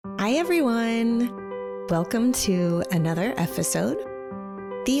Hi, everyone. Welcome to another episode.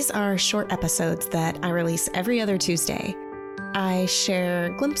 These are short episodes that I release every other Tuesday. I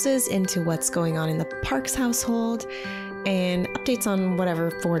share glimpses into what's going on in the Parks household and updates on whatever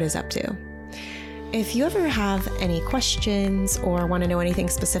Ford is up to. If you ever have any questions or want to know anything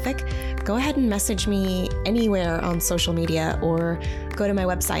specific, go ahead and message me anywhere on social media or go to my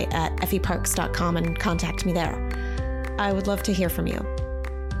website at effieparks.com and contact me there. I would love to hear from you.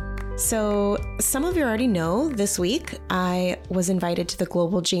 So some of you already know this week I was invited to the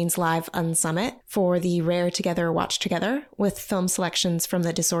Global Genes Live Unsummit for the Rare Together Watch Together with film selections from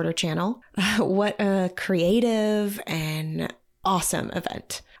the Disorder Channel. What a creative and awesome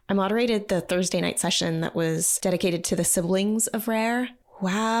event. I moderated the Thursday night session that was dedicated to the siblings of Rare.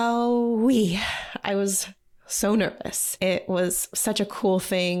 Wowee. I was so nervous. It was such a cool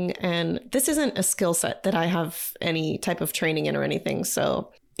thing, and this isn't a skill set that I have any type of training in or anything,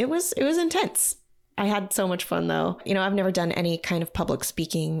 so it was intense. I had so much fun though. I've never done any kind of public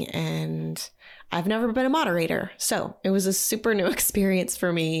speaking and I've never been a moderator. So it was a super new experience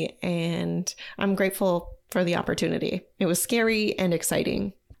for me and I'm grateful for the opportunity. It was scary and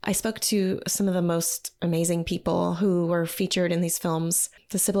exciting. I spoke to some of the most amazing people who were featured in these films.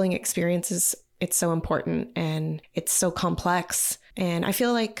 The sibling experiences, it's so important and it's so complex. And I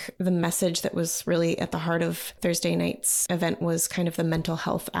feel like the message that was really at the heart of Thursday night's event was kind of the mental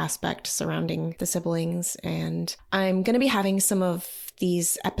health aspect surrounding the siblings. And I'm going to be having some of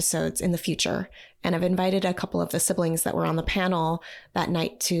these episodes in the future. And I've invited a couple of the siblings that were on the panel that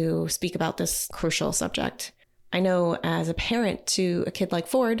night to speak about this crucial subject. I know as a parent to a kid like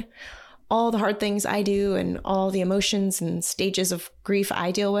Ford, all the hard things I do and all the emotions and stages of grief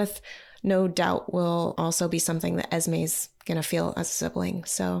I deal with, no doubt will also be something that Esme's going to feel as a sibling.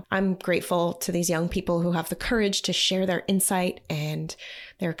 So I'm grateful to these young people who have the courage to share their insight and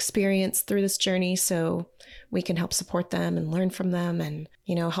their experience through this journey so we can help support them and learn from them and,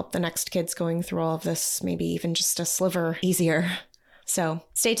 help the next kids going through all of this, maybe even just a sliver easier. So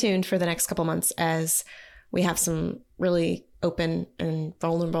stay tuned for the next couple months as we have some really open and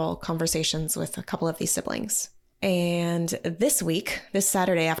vulnerable conversations with a couple of these siblings. And this week, this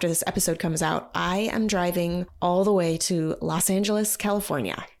Saturday after this episode comes out, I am driving all the way to Los Angeles,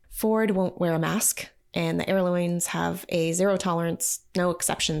 California. Ford won't wear a mask, and the airlines have a zero tolerance, no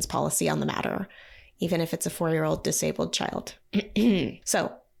exceptions policy on the matter, even if it's a 4-year-old disabled child.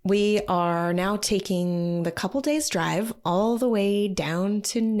 So we are now taking the couple days drive all the way down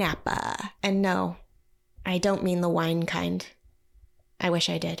to Napa. And no, I don't mean the wine kind. I wish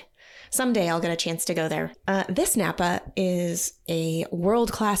I did. Someday I'll get a chance to go there. This Napa is a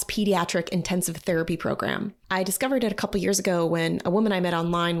world-class pediatric intensive therapy program. I discovered it a couple years ago when a woman I met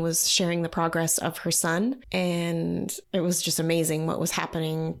online was sharing the progress of her son, and it was just amazing what was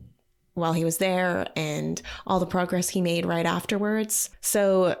happening while he was there and all the progress he made right afterwards.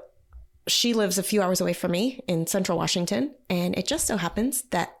 So she lives a few hours away from me in Central Washington, and it just so happens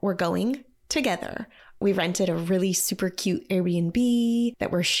that we're going together. We rented a really super cute Airbnb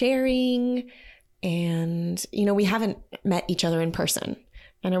that we're sharing. And, we haven't met each other in person.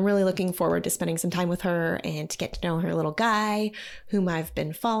 And I'm really looking forward to spending some time with her and to get to know her little guy, whom I've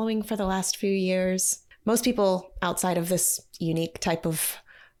been following for the last few years. Most people outside of this unique type of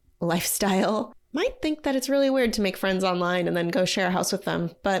lifestyle might think that it's really weird to make friends online and then go share a house with them.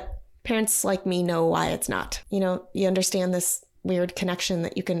 But parents like me know why it's not. You understand this weird connection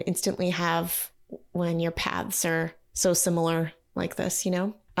that you can instantly have when your paths are so similar like this,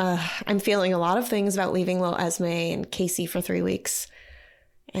 I'm feeling a lot of things about leaving little Esme and Casey for 3 weeks.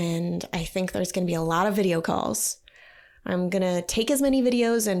 And I think there's going to be a lot of video calls. I'm going to take as many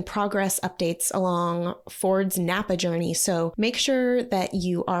videos and progress updates along Ford's Napa journey. So make sure that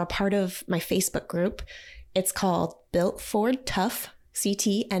you are a part of my Facebook group. It's called Built Ford Tough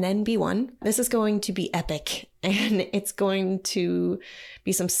CTNNB1. This is going to be epic, and it's going to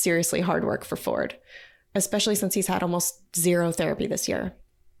be some seriously hard work for Ford, especially since he's had almost zero therapy this year.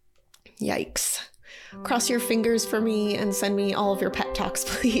 Yikes. Cross your fingers for me and send me all of your pep talks,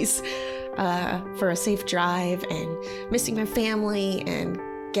 please, for a safe drive and missing my family and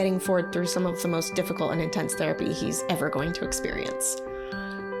getting Ford through some of the most difficult and intense therapy he's ever going to experience.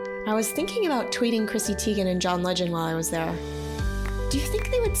 I was thinking about tweeting Chrissy Teigen and John Legend while I was there. Do you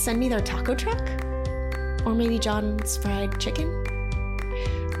think they would send me their taco truck? Or maybe John's fried chicken?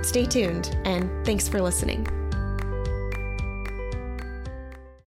 Stay tuned, and thanks for listening.